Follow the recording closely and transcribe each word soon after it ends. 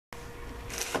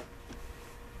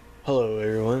Hello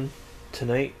everyone.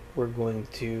 Tonight we're going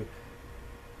to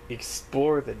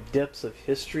explore the depths of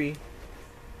history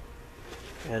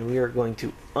and we are going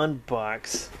to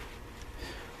unbox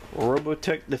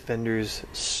Robotech Defenders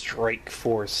Strike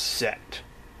Force set.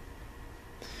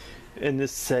 In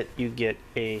this set you get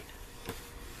a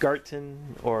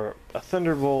Garten or a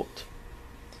Thunderbolt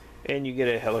and you get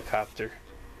a helicopter.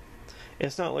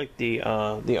 It's not like the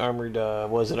armored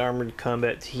armored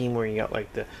combat team where you got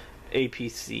like the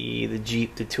APC, the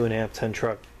Jeep, the 2.5 ton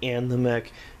truck, and the mech.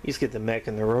 You just get the mech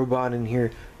and the robot in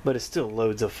here, but it's still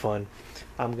loads of fun.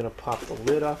 I'm gonna pop the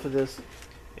lid off of this,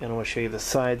 and I'm gonna show you the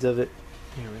sides of it.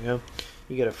 Here we go.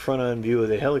 You get a front-on view of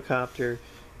the helicopter.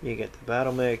 You get the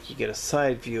battle mech. You get a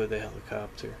side view of the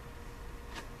helicopter.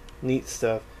 Neat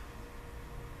stuff.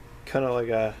 Kind of like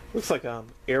a looks like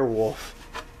Airwolf.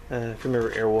 If you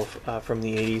remember Airwolf from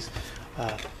the 80s.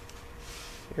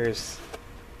 Here's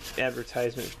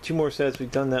advertisement. 2 more sets.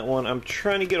 We've done that one. I'm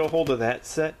trying to get a hold of that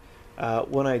set.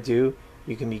 When I do,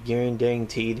 you can be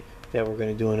guaranteed that we're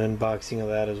going to do an unboxing of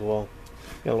that as well.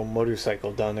 Got a little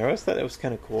motorcycle down there. I thought that was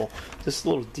kind of cool. Just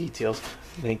little details.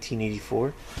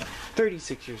 1984.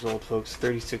 36 years old, folks.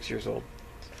 36 years old.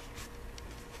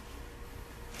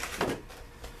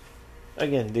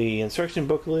 Again, the instruction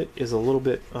booklet is a little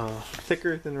bit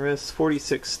thicker than the rest.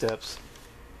 46 steps.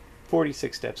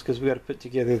 46 steps because we got to put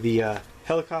together the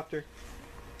helicopter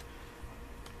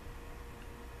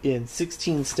in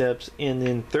 16 steps and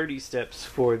then 30 steps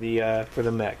for the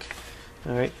mech.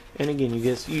 All right, and again, you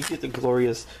get the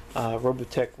glorious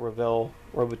Robotech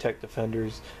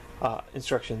Defenders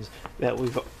instructions that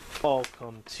we've all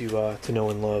come to know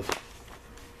and love.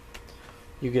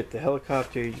 You get the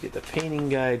helicopter. You get the painting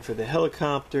guide for the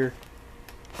helicopter.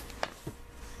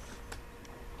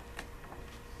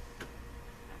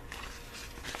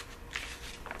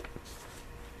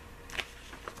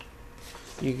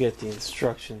 You get the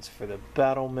instructions for the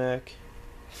battle mech.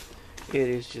 It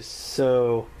is just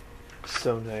so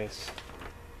nice.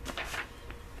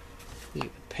 You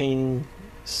get the painting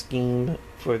scheme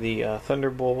for the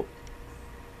Thunderbolt.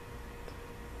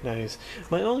 Nice.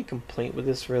 My only complaint with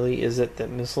this really is that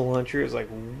missile launcher is like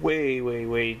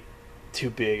way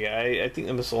too big. I think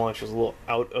the missile launcher is a little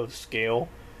out of scale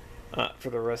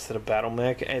for the rest of the battle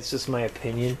mech. It's just my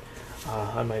opinion.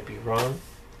 I might be wrong.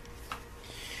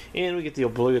 And we get the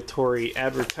obligatory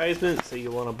advertisement, so you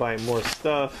want to buy more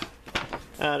stuff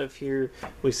out of here.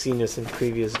 We've seen this in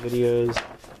previous videos.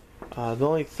 The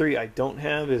only 3 I don't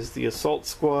have is the Assault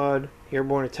Squad,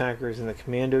 Airborne Attackers, and the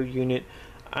Commando Unit.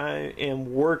 I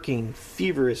am working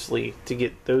feverishly to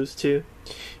get those 2.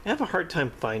 I have a hard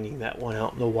time finding that one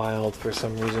out in the wild for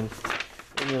some reason.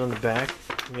 And then on the back,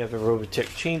 we have the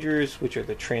Robotech Changers, which are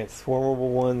the transformable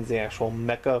ones, the actual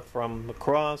mecha from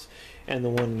Macross, and the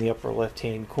one in the upper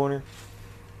left-hand corner.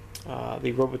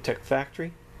 The Robotech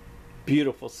Factory.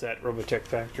 Beautiful set, Robotech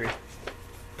Factory.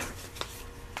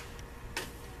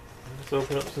 Let's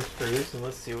open up some screws and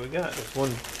let's see what we got. There's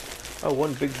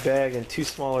one big bag and 2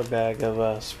 smaller bag of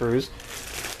sprues.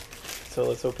 So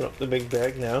let's open up the big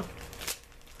bag now.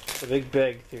 The big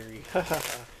bag theory.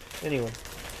 Anyway.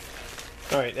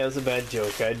 Alright, that was a bad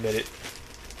joke, I admit it.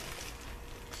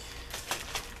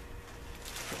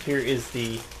 Here is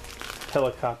the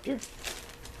helicopter.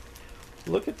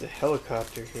 Look at the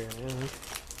helicopter here, man.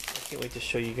 I can't wait to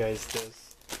show you guys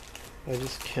this. I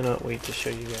just cannot wait to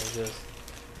show you guys this.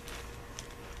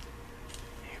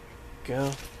 Here we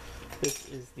go. This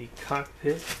is the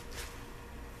cockpit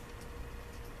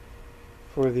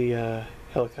for the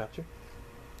helicopter.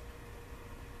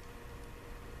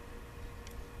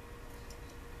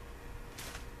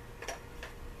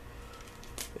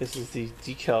 This is the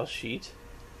decal sheet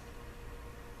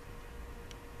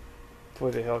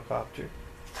for the helicopter.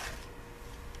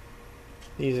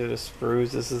 These are the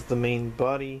sprues. This is the main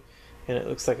body, and it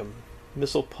looks like a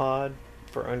missile pod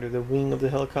for under the wing of the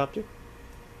helicopter.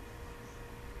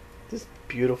 This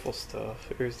beautiful stuff.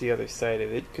 Here's the other side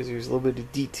of it, because there's a little bit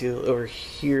of detail over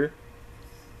here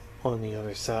on the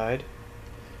other side,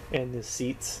 and the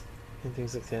seats and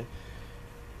things like that.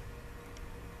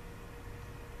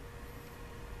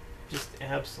 Just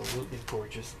absolutely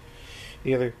gorgeous.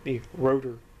 The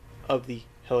rotor of the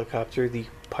helicopter, the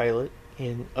pilot,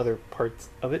 and other parts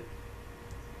of it.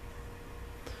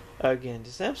 Again,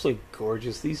 just absolutely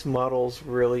gorgeous. These models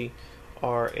really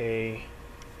are a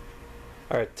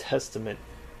testament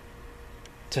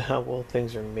to how well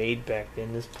things are made back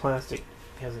then. This plastic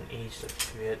hasn't aged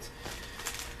a bit.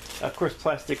 Of course,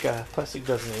 plastic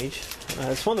doesn't age.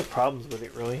 It's one of the problems with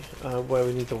it, really. Why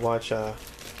we need to watch,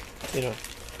 you know,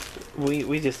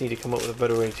 we just need to come up with a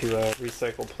better way to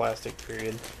recycle plastic,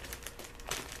 period.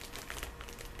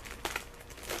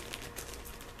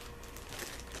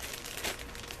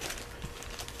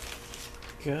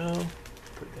 go.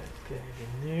 Put that bag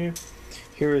in there.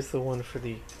 Here is the one for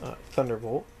the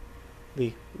Thunderbolt,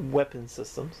 the weapon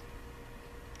systems,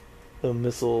 the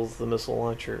missiles, the missile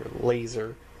launcher,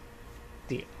 laser,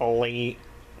 the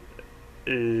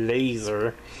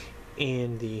laser,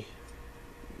 and the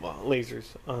lasers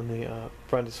on the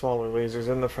front, the smaller lasers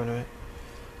in the front of it.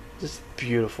 Just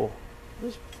beautiful.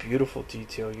 This beautiful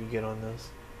detail you get on this.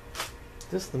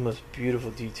 This is the most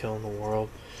beautiful detail in the world.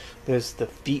 There's the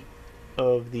feet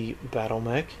of the battle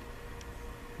mech.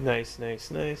 Nice,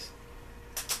 nice, nice.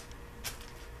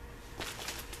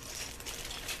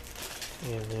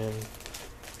 And then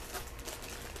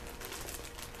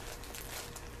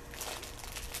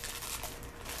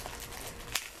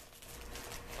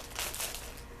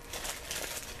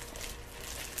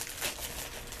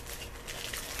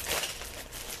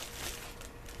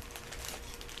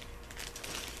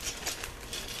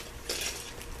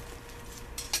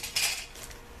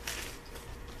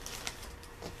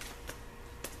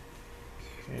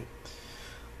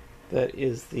that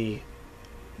is the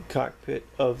cockpit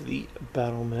of the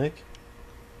battle mech.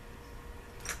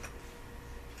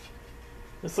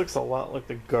 This looks a lot like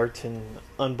the Garten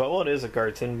unbox. Well, it is a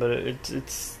Garten, but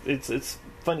it's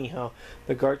funny how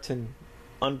the Garten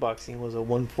unboxing was a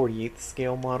 1/48th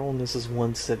scale model, and this is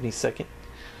 1/72nd.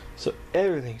 So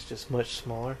everything's just much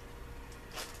smaller.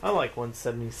 I like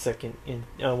 1/72nd in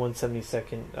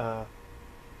 1/72nd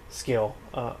scale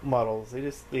models.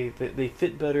 They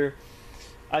fit better.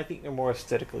 I think they're more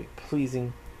aesthetically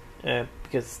pleasing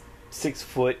because 6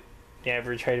 foot,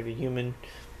 average height of a human,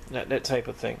 that type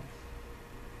of thing.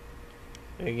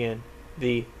 Again,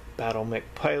 the battle mech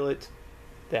pilot,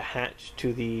 the hatch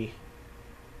to the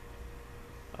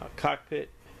cockpit,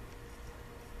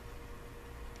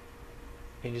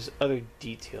 and just other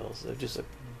details of just a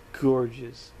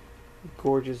gorgeous,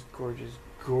 gorgeous, gorgeous,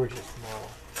 gorgeous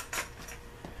model.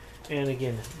 And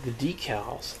again, the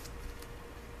decals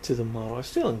to the model are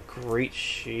still in great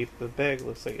shape. The bag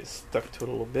looks like it's stuck to it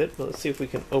a little bit, but let's see if we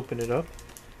can open it up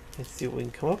and see what we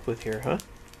can come up with here, huh?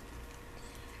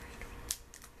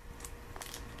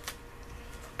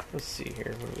 Let's see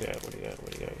here. What do we got? What do we got?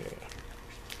 What do we got here?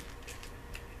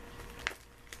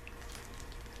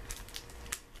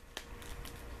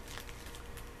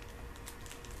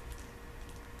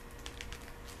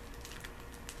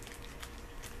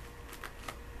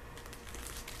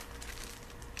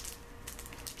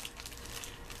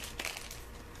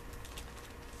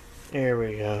 There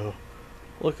we go.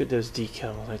 Look at those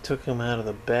decals. I took them out of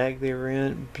the bag they were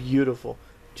in. Beautiful.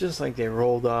 Just like they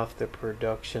rolled off the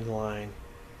production line.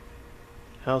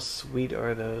 How sweet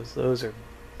are those? Those are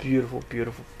beautiful,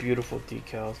 beautiful, beautiful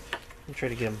decals. I'll try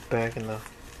to get them back in the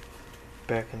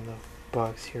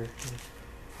box here.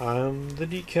 I'm the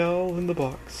decal in the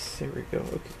box. There we go.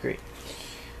 Okay, great.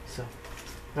 So,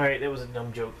 alright, that was a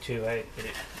dumb joke too. I admit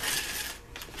it.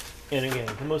 And again,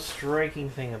 the most striking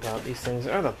thing about these things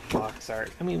are the box art.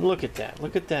 I mean, look at that.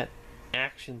 Look at that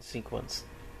action sequence.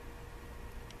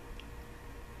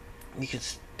 You could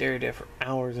stare at it for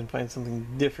hours and find something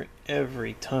different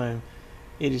every time.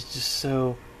 It is just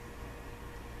so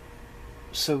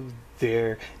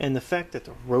there. And the fact that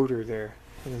the rotor there,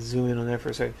 I'm going to zoom in on that for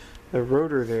a second. The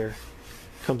rotor there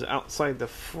comes outside the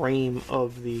frame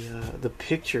of the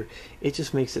picture. It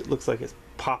just makes it look like it's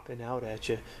popping out at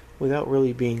you without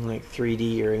really being like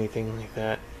 3D or anything like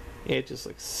that. It just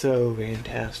looks so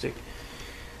fantastic.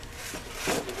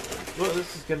 Well,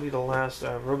 this is going to be the last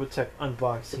Robotech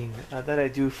unboxing that I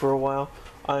do for a while.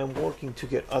 I am working to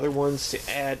get other ones to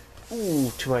add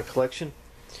to my collection.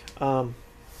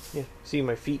 Yeah, see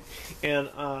my feet. And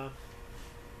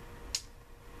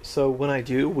so when I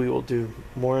do, we will do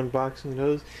more unboxing of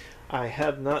those. I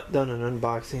have not done an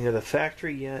unboxing of the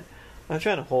factory yet. I'm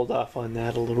trying to hold off on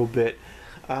that a little bit.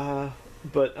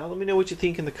 But let me know what you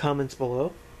think in the comments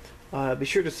below. Be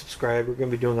sure to subscribe. We're going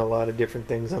to be doing a lot of different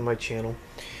things on my channel.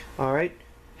 Alright,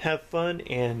 have fun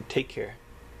and take care.